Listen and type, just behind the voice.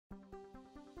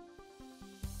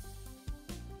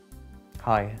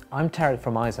Hi, I'm Tarek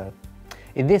from EIZO.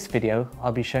 In this video,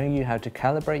 I'll be showing you how to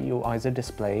calibrate your EIZO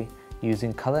display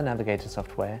using ColorNavigator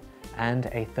software and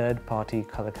a third-party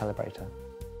color calibrator.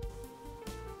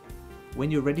 When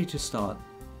you're ready to start,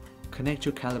 connect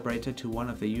your calibrator to one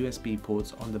of the USB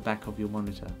ports on the back of your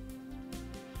monitor.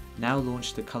 Now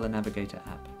launch the ColorNavigator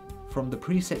app. From the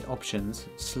preset options,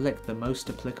 select the most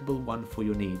applicable one for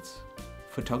your needs: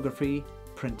 photography,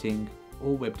 printing,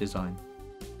 or web design.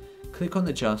 Click on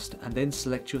Adjust and then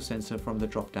select your sensor from the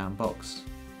drop-down box.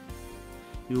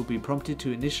 You will be prompted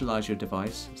to initialize your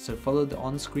device, so follow the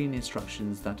on-screen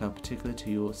instructions that are particular to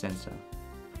your sensor.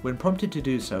 When prompted to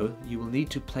do so, you will need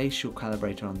to place your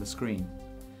calibrator on the screen.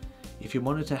 If your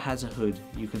monitor has a hood,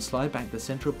 you can slide back the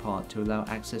central part to allow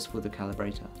access for the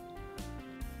calibrator.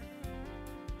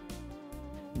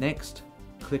 Next,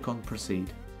 click on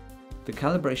Proceed. The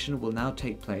calibration will now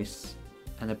take place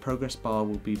and a progress bar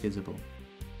will be visible.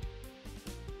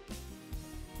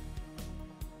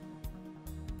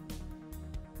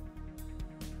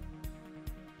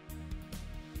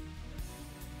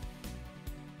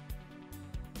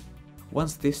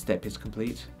 Once this step is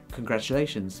complete,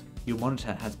 congratulations, your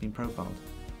monitor has been profiled.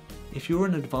 If you're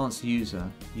an advanced user,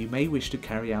 you may wish to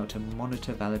carry out a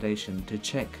monitor validation to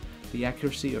check the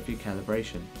accuracy of your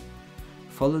calibration.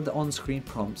 Follow the on-screen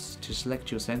prompts to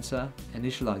select your sensor,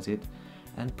 initialize it,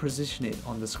 and position it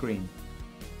on the screen.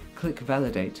 Click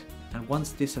Validate, and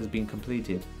once this has been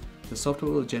completed, the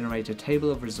software will generate a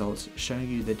table of results showing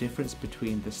you the difference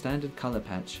between the standard color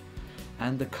patch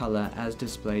and the color as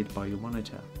displayed by your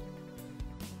monitor.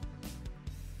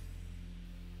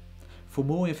 For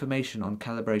more information on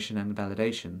calibration and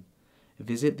validation,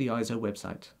 visit the EIZO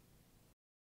website.